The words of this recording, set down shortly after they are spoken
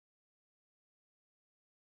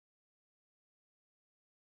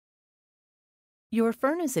Your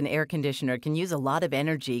furnace and air conditioner can use a lot of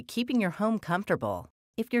energy keeping your home comfortable.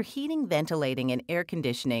 If your heating, ventilating, and air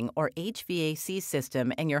conditioning or HVAC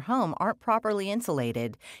system and your home aren't properly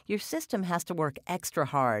insulated, your system has to work extra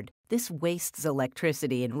hard. This wastes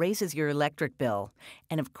electricity and raises your electric bill.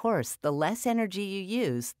 And of course, the less energy you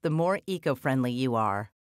use, the more eco-friendly you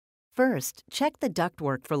are. First, check the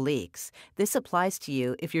ductwork for leaks. This applies to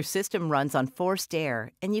you if your system runs on forced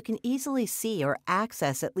air and you can easily see or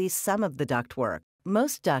access at least some of the ductwork.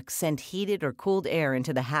 Most ducts send heated or cooled air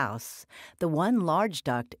into the house. The one large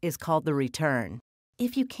duct is called the return.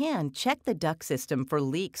 If you can, check the duct system for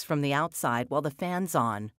leaks from the outside while the fan's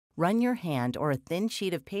on. Run your hand or a thin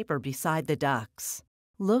sheet of paper beside the ducts.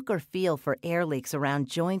 Look or feel for air leaks around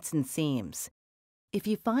joints and seams. If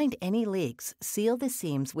you find any leaks, seal the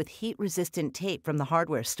seams with heat-resistant tape from the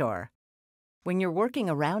hardware store. When you're working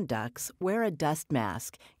around ducts, wear a dust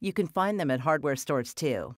mask. You can find them at hardware stores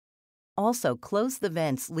too. Also, close the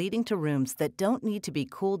vents leading to rooms that don't need to be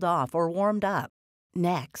cooled off or warmed up.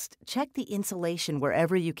 Next, check the insulation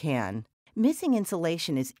wherever you can. Missing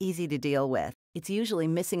insulation is easy to deal with. It's usually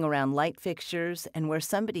missing around light fixtures and where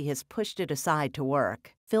somebody has pushed it aside to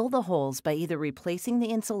work. Fill the holes by either replacing the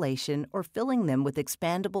insulation or filling them with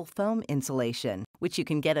expandable foam insulation, which you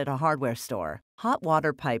can get at a hardware store. Hot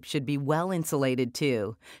water pipes should be well insulated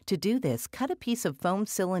too. To do this, cut a piece of foam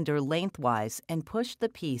cylinder lengthwise and push the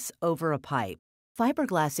piece over a pipe.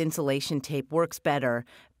 Fiberglass insulation tape works better,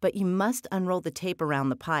 but you must unroll the tape around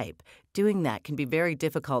the pipe. Doing that can be very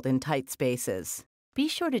difficult in tight spaces. Be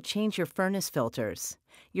sure to change your furnace filters.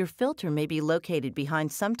 Your filter may be located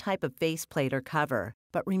behind some type of faceplate or cover,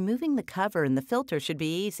 but removing the cover and the filter should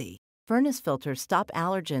be easy. Furnace filters stop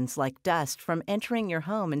allergens like dust from entering your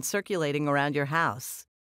home and circulating around your house.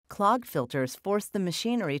 Clogged filters force the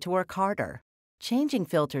machinery to work harder. Changing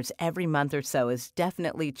filters every month or so is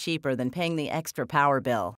definitely cheaper than paying the extra power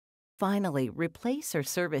bill. Finally, replace or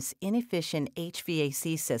service inefficient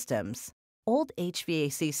HVAC systems. Old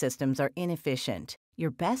HVAC systems are inefficient. Your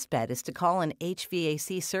best bet is to call an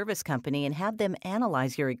HVAC service company and have them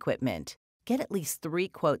analyze your equipment. Get at least 3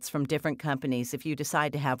 quotes from different companies if you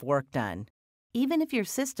decide to have work done. Even if your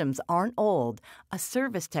systems aren't old, a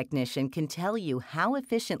service technician can tell you how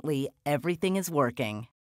efficiently everything is working.